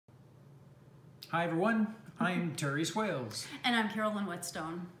Hi everyone, I'm Terry Swails. And I'm Carolyn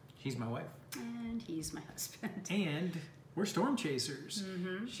Wettstone. She's my wife. And he's my husband. And we're storm chasers.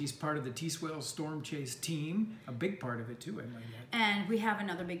 She's part of the T-Swails Storm Chase team, a big part of it too, I might add. And we have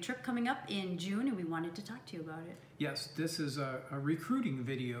another big trip coming up in June, and we wanted to talk to you about it. Yes, this is a recruiting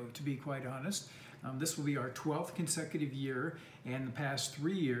video, to be quite honest. This will be our 12th consecutive year, and the past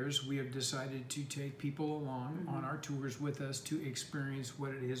 3 years we have decided to take people along on our tours with us to experience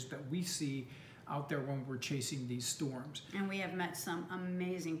what it is that we see out there when we're chasing these storms. And we have met some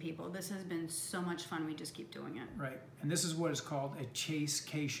amazing people. This has been so much fun, we just keep doing it. Right, and this is what is called a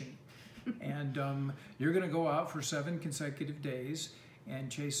chasecation. And you're gonna go out for 7 consecutive days and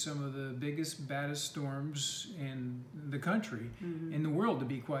chase some of the biggest, baddest storms in the country, in the world, to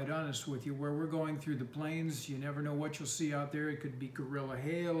be quite honest with you. Where we're going through the plains, you never know what you'll see out there. It could be gorilla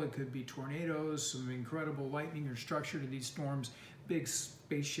hail, it could be tornadoes, some incredible lightning or structure to these storms, big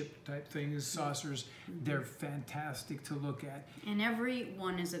spaceship type things, saucers. They're fantastic to look at. And every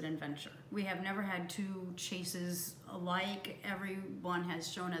one is an adventure. We have never had 2 chases alike. Everyone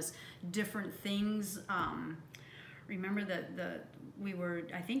has shown us different things. Remember that we were,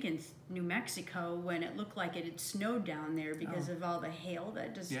 I think, in New Mexico when it looked like it had snowed down there because of all the hail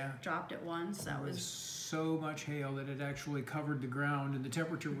that just dropped at once. That was so much hail that it actually covered the ground, and the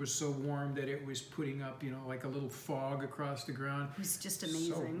temperature was so warm that it was putting up, you know, like a little fog across the ground. It was just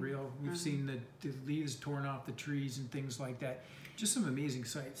amazing. So real. We've seen the leaves torn off the trees and things like that. Just some amazing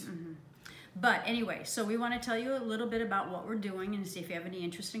sights. But anyway, so we want to tell you a little bit about what we're doing and see if you have any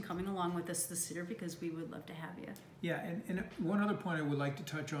interest in coming along with us this year, because we would love to have you. Yeah, and one other point I would like to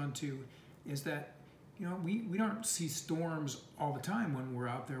touch on too is that, you know, we don't see storms all the time when we're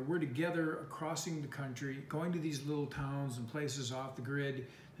out there. We're together crossing the country, going to these little towns and places off the grid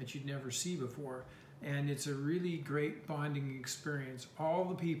that you'd never see before. And it's a really great bonding experience. All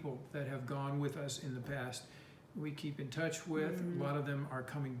the people that have gone with us in the past, we keep in touch with. A lot of them are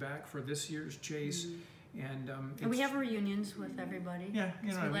coming back for this year's chase. And we have reunions with everybody. Yeah,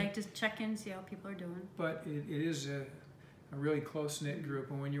 you know, we like to check in, see how people are doing. But it is a really close-knit group,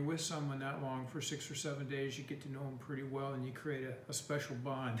 and when you're with someone that long for 6 or 7 days, you get to know them pretty well, and you create a special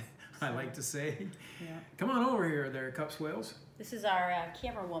bond, I like to say. Yeah. Come on over here there, Cup Swails. This is our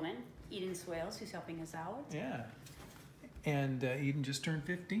camera woman, Eden Swails, who's helping us out. Yeah. And Eden just turned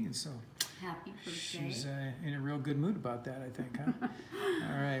 15, so happy birthday. She's in a real good mood about that, I think, huh?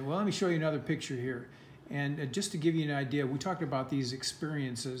 All right, well, let me show you another picture here. And just to give you an idea, we talked about these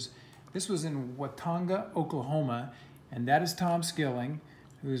experiences. This was in Watonga, Oklahoma, and that is Tom Skilling,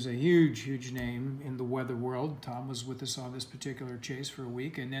 who's a huge, huge name in the weather world. Tom was with us on this particular chase for a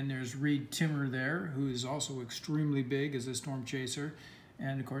week. And then there's Reed Timmer there, who is also extremely big as a storm chaser.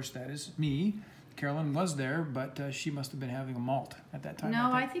 And of course, that is me. Carolyn was there, but she must have been having a malt at that time.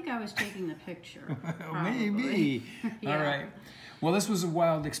 No, I think I was taking the picture. Maybe. Yeah. All right. Well, this was a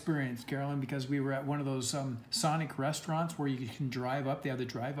wild experience, Carolyn, because we were at one of those Sonic restaurants where you can drive up. They have the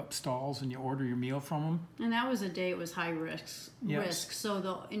drive-up stalls, and you order your meal from them. And that was a day it was high risk. So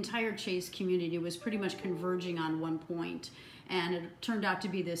the entire chase community was pretty much converging on one point. And it turned out to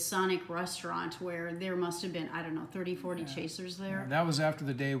be this Sonic restaurant where there must have been, I don't know, 30, 40 chasers there. That was after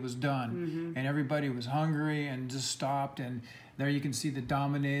the day was done. And everybody was hungry and just stopped. And there you can see the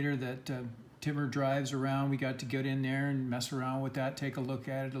Dominator that Timmer drives around. We got to get in there and mess around with that, take a look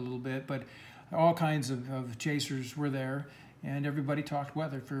at it a little bit. But all kinds of chasers were there. And everybody talked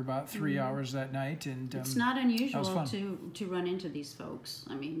weather for about 3 hours that night. And it's not unusual to run into these folks.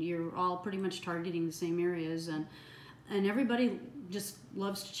 I mean, you're all pretty much targeting the same areas. And everybody just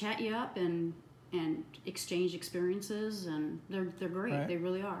loves to chat you up and exchange experiences, and they're great. Right. They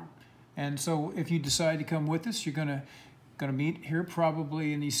really are. And so, if you decide to come with us, you're gonna meet here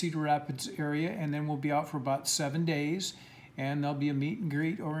probably in the Cedar Rapids area, and then we'll be out for about 7 days, and there'll be a meet and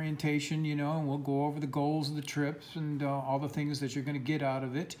greet orientation, you know, and we'll go over the goals of the trips and all the things that you're going to get out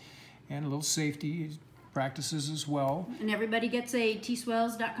of it, and a little safety practices as well. And everybody gets a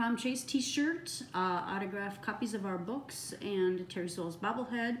tswails.com chase t-shirt, autographed copies of our books, and Terry Swails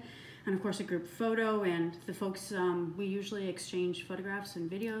bobblehead, and of course a group photo. And the folks, we usually exchange photographs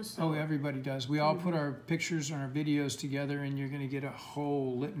and videos. So. Oh, everybody does. We all put our pictures and our videos together, and you're going to get a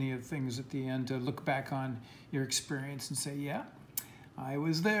whole litany of things at the end to look back on your experience and say, yeah, I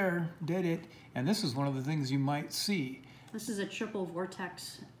was there, did it. And this is one of the things you might see. This is a triple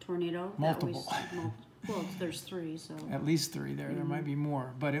vortex tornado. Multiple. Well, there's 3, so. At least 3 there. There might be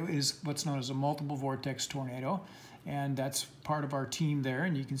more. But it is what's known as a multiple vortex tornado. And that's part of our team there,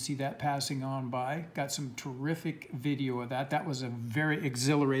 and you can see that passing on by. Got some terrific video of that. That was a very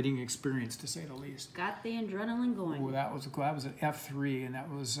exhilarating experience, to say the least. Got the adrenaline going. Well, that was an F3, and that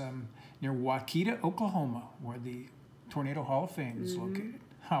was near Waukita, Oklahoma, where the Tornado Hall of Fame is located.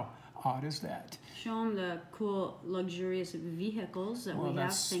 How odd is that? Show them the cool, luxurious vehicles that we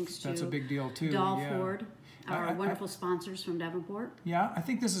have, thanks to that's a big deal too. Dahl Ford, our wonderful sponsors from Davenport. Yeah, I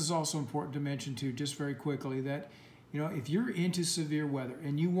think this is also important to mention too, just very quickly, that if you're into severe weather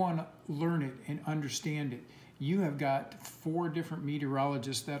and you want to learn it and understand it, you have got 4 different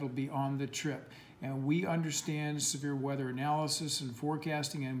meteorologists that'll be on the trip. And we understand severe weather analysis and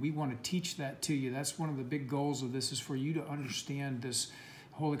forecasting, and we want to teach that to you. That's one of the big goals of this, is for you to understand this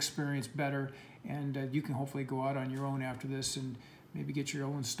whole experience better. And you can hopefully go out on your own after this and maybe get your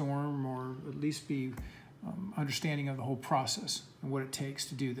own storm, or at least be understanding of the whole process and what it takes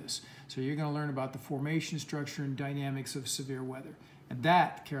to do this. So you're going to learn about the formation, structure, and dynamics of severe weather. And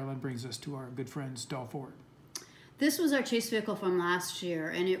that, Carolyn, brings us to our good friends, Dahl Ford. This was our chase vehicle from last year,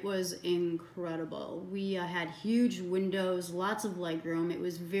 and it was incredible. We had huge windows, lots of legroom. It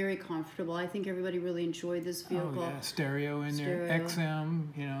was very comfortable. I think everybody really enjoyed this vehicle. Oh, yeah. Stereo in there,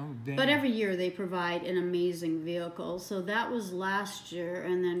 XM, But every year they provide an amazing vehicle. So that was last year,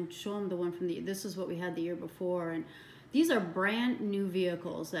 and then show them the one from this is what we had the year before. And these are brand new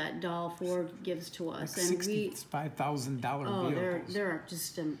vehicles that Dahl Ford gives to us, like $65,000 vehicles. They're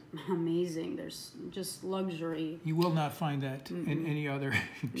just amazing. There's just luxury. You will not find that in any other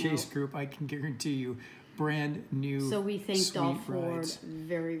chase group. I can guarantee you, brand new. So we thank Dahl Ford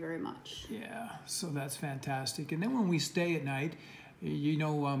very, very much. Yeah, so that's fantastic. And then when we stay at night, we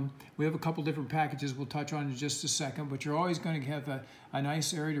have a couple different packages we'll touch on in just a second, but you're always going to have a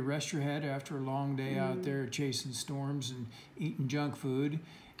nice area to rest your head after a long day out there chasing storms and eating junk food.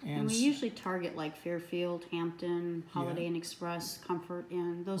 And we usually target like Fairfield, Hampton, Holiday Inn Express, Comfort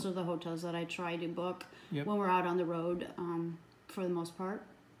Inn. Those are the hotels that I try to book when we're out on the road for the most part.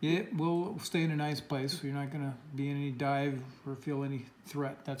 Yeah, we'll stay in a nice place. So you're not going to be in any dive or feel any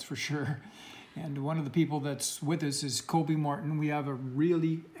threat, that's for sure. And one of the people that's with us is Colby Martin. We have a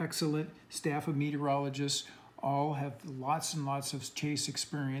really excellent staff of meteorologists. All have lots and lots of chase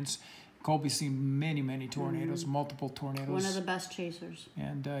experience. Colby's seen many, many tornadoes, multiple tornadoes. One of the best chasers.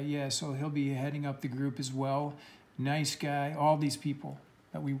 And so he'll be heading up the group as well. Nice guy. All these people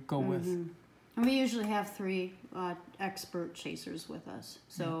that we go with. And we usually have 3 expert chasers with us.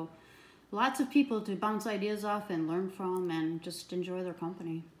 So lots of people to bounce ideas off and learn from and just enjoy their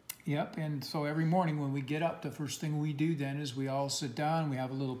company. Yep, and so every morning when we get up, the first thing we do then is we all sit down, we have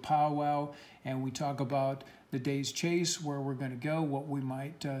a little powwow, and we talk about the day's chase, where we're going to go, what we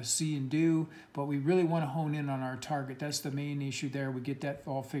might see and do, but we really want to hone in on our target. That's the main issue there. We get that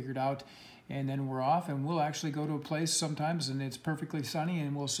all figured out, and then we're off, and we'll actually go to a place sometimes, and it's perfectly sunny,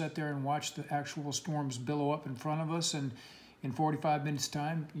 and we'll sit there and watch the actual storms billow up in front of us, and in 45 minutes'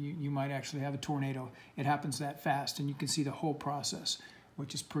 time, you might actually have a tornado. It happens that fast, and you can see the whole process,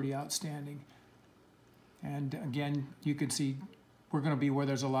 which is pretty outstanding. And again, you can see we're going to be where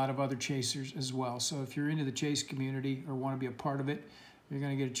there's a lot of other chasers as well. So if you're into the chase community or want to be a part of it, you're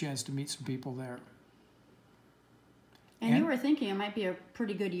going to get a chance to meet some people there. And you were thinking it might be a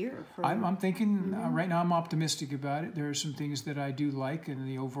pretty good year. I'm thinking right now I'm optimistic about it. There are some things that I do like in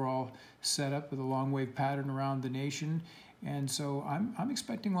the overall setup with a long wave pattern around the nation. And so I'm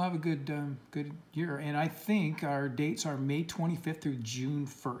expecting we'll have a good year. And I think our dates are May 25th through June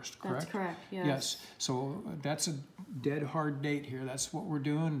 1st, correct? That's correct, yes. Yes. So that's a dead hard date here. That's what we're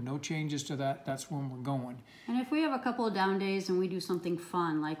doing. No changes to that. That's when we're going. And if we have a couple of down days and we do something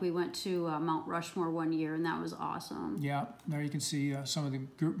fun, like we went to Mount Rushmore one year, and that was awesome. Yeah. There you can see some of the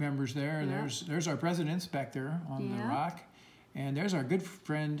group members there. Yeah. There's our presidents back there on the rock. And there's our good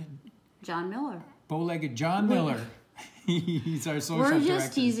friend, John Miller. Bow-legged John Miller. He's our social director. We're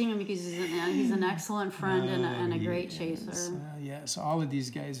just teasing him because he's an excellent friend and a great chaser. Yes, all of these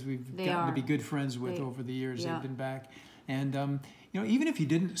guys we've gotten to be good friends with over the years. They've been back. And, even if you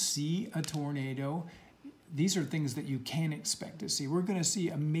didn't see a tornado, these are things that you can expect to see. We're going to see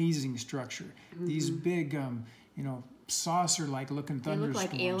amazing structure. These big, saucer-like looking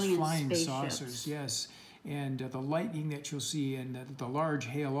thunderstorms, flying spaceships. Saucers, yes. And the lightning that you'll see, and the large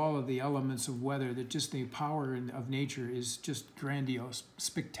hail, all of the elements of weather, that just the power of nature is just grandiose,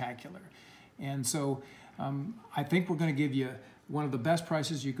 spectacular. And so I think we're going to give you one of the best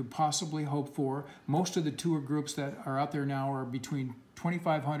prices you could possibly hope for. Most of the tour groups that are out there now are between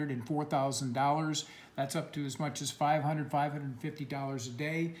 $2,500 and $4,000. That's up to as much as $500, $550 a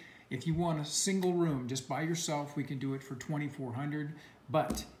day. If you want a single room just by yourself, we can do it for $2,400.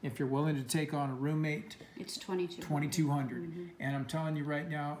 But if you're willing to take on a roommate, It's 22. 2,200. And I'm telling you right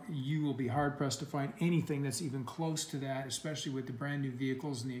now, you will be hard pressed to find anything that's even close to that, especially with the brand new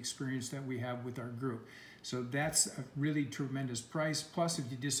vehicles and the experience that we have with our group. So that's a really tremendous price. Plus,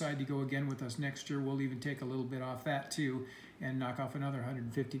 if you decide to go again with us next year, we'll even take a little bit off that too and knock off another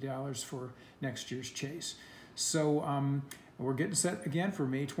 $150 for next year's Chase. So we're getting set again for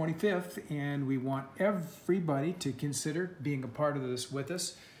May 25th, and we want everybody to consider being a part of this with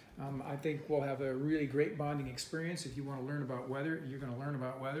us. I think we'll have a really great bonding experience. If you want to learn about weather, you're going to learn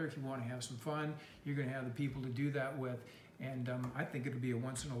about weather. If you want to have some fun, you're going to have the people to do that with. And I think it'll be a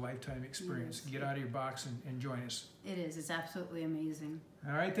once-in-a-lifetime experience. Get out of your box and join us. It is. It's absolutely amazing.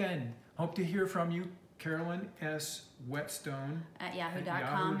 All right, then. Hope to hear from you. Carolyn S. Wettstone At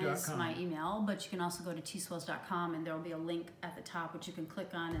yahoo.com is my email, but you can also go to tswales.com, and there will be a link at the top which you can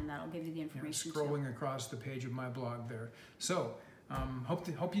click on, and that'll give you the information. Scrolling across the page of my blog there. So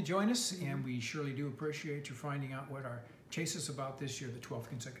hope you join us, and we surely do appreciate you finding out what our Chase is about this year, the 12th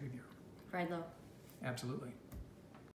consecutive year. Ride low. Absolutely.